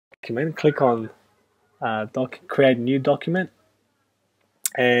document, click on create new document,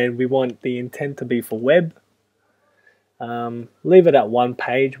 and we want the intent to be for web. Leave it at 1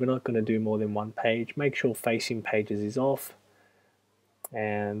 page. We're not going to do more than 1 page. Make sure facing pages is off,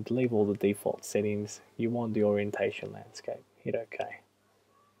 and leave all the default settings. You want the orientation landscape. Hit OK.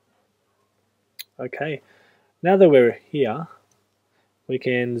 Okay, now that we're here, we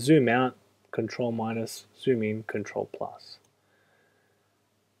can zoom out, Control minus, zoom in, Control plus.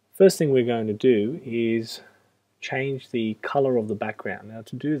 First thing we're going to do is change the color of the background. Now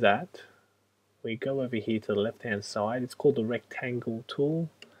to do that, we go over here to the left hand side. It's called the rectangle tool.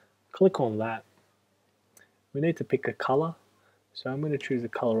 Click on that. We need to pick a color. So I'm going to choose a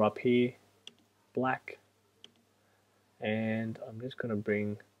color up here, black, and I'm just going to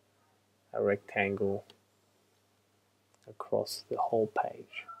bring a rectangle across the whole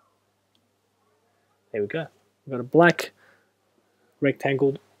page. There we go. We've got a black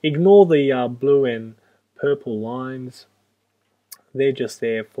rectangle. Ignore the blue and purple lines. They're just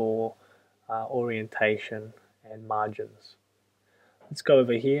there for orientation and margins. Let's go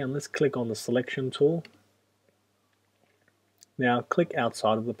over here and let's click on the selection tool. Now click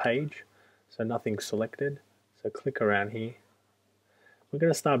outside of the page, so nothing's selected. So click around here. We're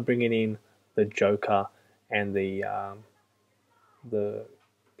going to start bringing in the joker and the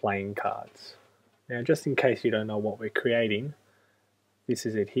playing cards. Now, just in case you don't know what we're creating, this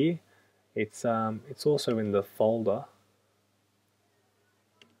is it here. It's also in the folder.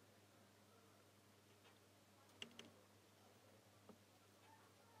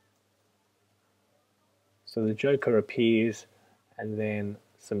 So the joker appears, and then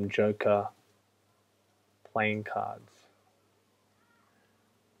some joker playing cards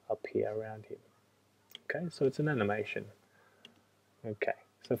up here around him. Okay, so it's an animation. Okay,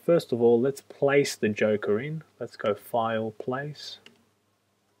 so first of all, let's place the joker in. Let's go File, Place.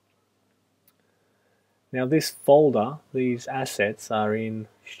 Now this folder, these assets are in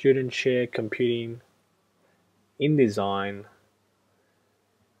Student Share, Computing, InDesign,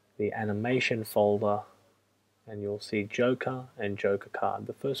 the Animation folder, and you'll see Joker and Joker card.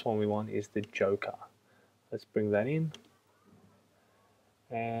 The first one we want is the Joker. Let's bring that in.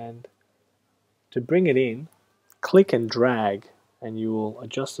 And to bring it in, click and drag, and you will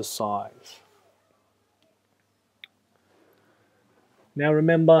adjust the size. Now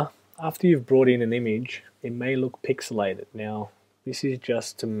remember, after you've brought in an image, it may look pixelated. Now, this is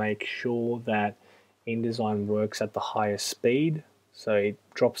just to make sure that InDesign works at the highest speed, so it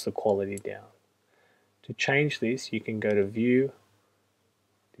drops the quality down. To change this, you can go to View,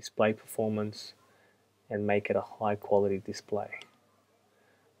 Display Performance, and make it a high quality display.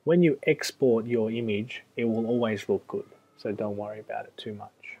 When you export your image, it will always look good, so don't worry about it too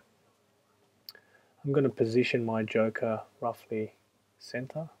much. I'm going to position my joker roughly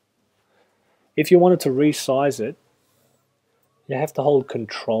center. If you wanted to resize it, you have to hold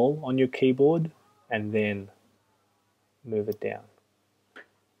Control on your keyboard and then move it down.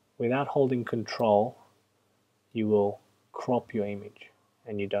 Without holding Control, you will crop your image,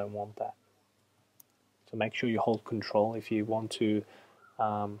 and you don't want that. So make sure you hold Control if you want to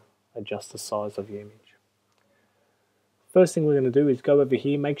adjust the size of your image. First thing we're going to do is go over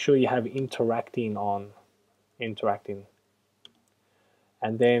here, make sure you have interacting on, and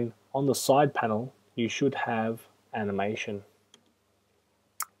then on the side panel you should have animation.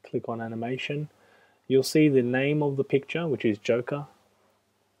 Click on animation. You'll see the name of the picture, which is Joker.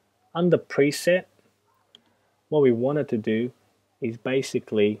 Under preset, what we wanted to do is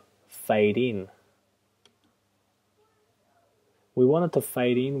basically fade in. We want it to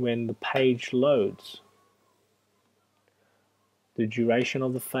fade in when the page loads. The duration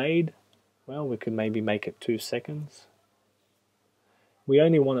of the fade, well, we could maybe make it 2 seconds. We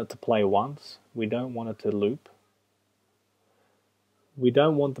only want it to play once. We don't want it to loop. We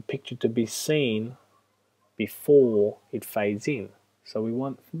don't want the picture to be seen before it fades in. So we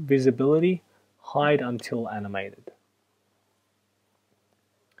want visibility, hide until animated.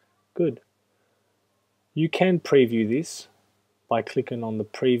 Good. You can preview this by clicking on the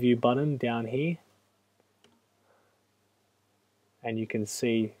preview button down here, and you can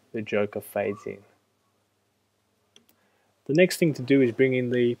see the joker fades in. The next thing to do is bring in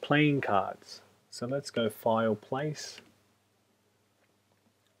the playing cards. So let's go File, Place,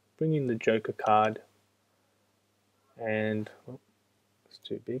 bring in the joker card, and it's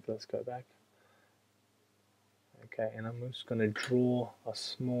too big, let's go back. Okay, and I'm just going to draw a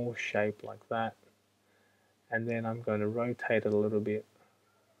small shape like that, and then I'm going to rotate it a little bit.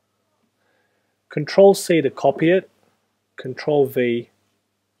 Control C to copy it, Control V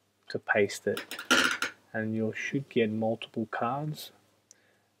to paste it, and you should get multiple cards.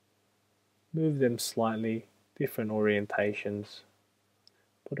 move them slightly, different orientations,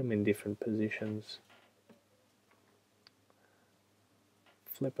 put them in different positions,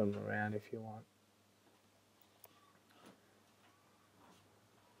 flip them around if you want.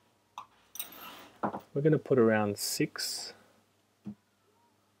 We're going to put around 6.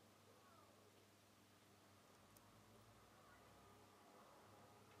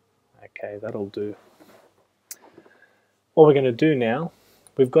 Okay, that'll do. What we're going to do now,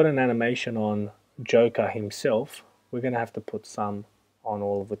 we've got an animation on Joker himself. We're going to have to put some on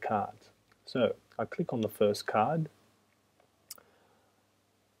all of the cards. So I click on the first card.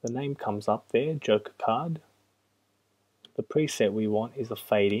 The name comes up there, Joker card. The preset we want is a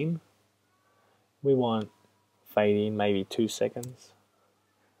fade in. We want fade in maybe 2 seconds.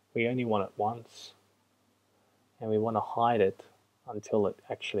 We only want it once. And we want to hide it until it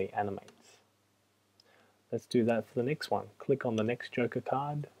actually animates. Let's do that for the next one. Click on the next Joker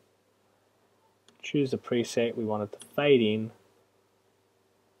card. Choose a preset. We want it to fade in.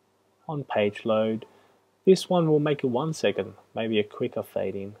 On page load. This one will make it 1 second, maybe a quicker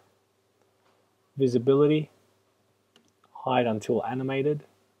fade in. Visibility. Hide until animated.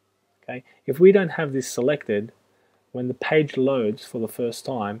 Okay. If we don't have this selected, when the page loads for the first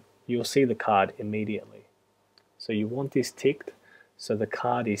time, you'll see the card immediately. So you want this ticked so the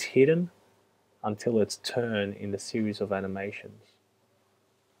card is hidden until its turn in the series of animations.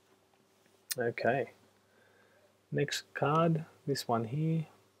 Okay. Next card, this one here.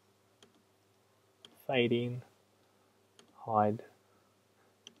 Fade in, hide.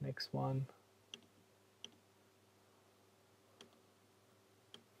 Next one.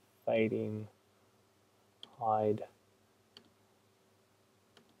 Fade in, hide.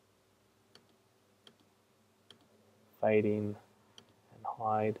 Fade in and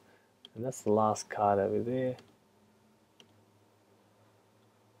hide. And that's the last card over there.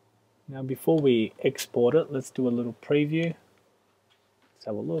 Now before we export it, let's do a little preview. Let's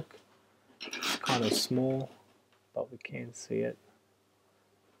have a look. It's kind of small, but we can see it.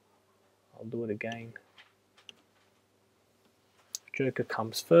 I'll do it again. Joker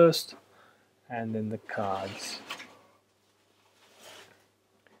comes first, and then the cards.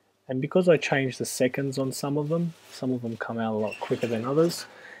 And because I changed the seconds on some of them come out a lot quicker than others.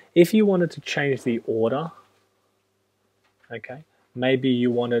 If you wanted to change the order, okay, maybe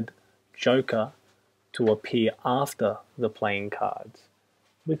you wanted Joker to appear after the playing cards.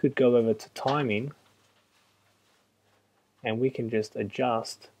 We could go over to timing and we can just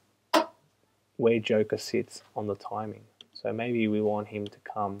adjust where Joker sits on the timing. So maybe we want him to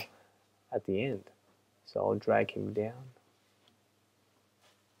come at the end. So I'll drag him down.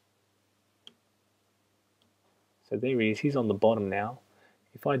 So there he is, he's on the bottom now.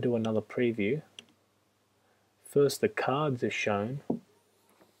 If I do another preview, first the cards are shown,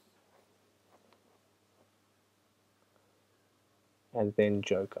 and then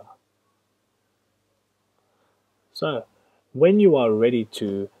Joker. So when you are ready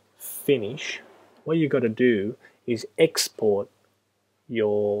to finish, what you've got to do is export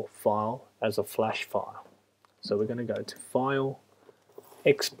your file as a Flash file. So we're going to go to File,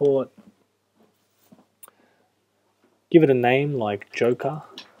 Export, give it a name like Joker,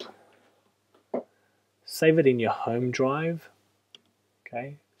 save it in your home drive,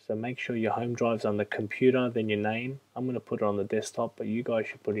 okay, so make sure your home drive's on the computer, then your name. I'm going to put it on the desktop, but you guys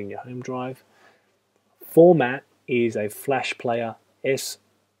should put it in your home drive. Format is a Flash Player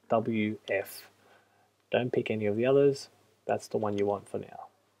SWF. Don't pick any of the others, that's the one you want for now.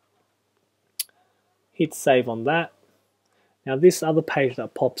 Hit save on that. Now this other page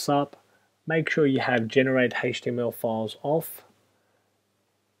that pops up, make sure you have Generate HTML files off,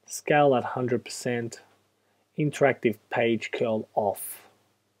 scale at 100%, interactive page curl off,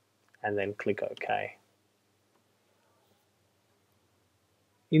 and then click OK.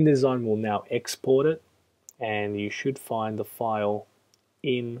 InDesign will now export it, and you should find the file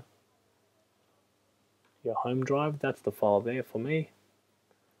in your home drive. That's the file there for me.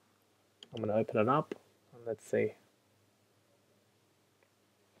 I'm going to open it up and let's see.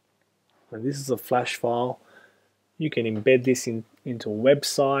 And this is a Flash file. You can embed this into a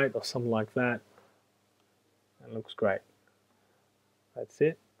website or something like that. It looks great. That's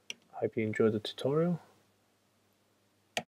it. I hope you enjoyed the tutorial.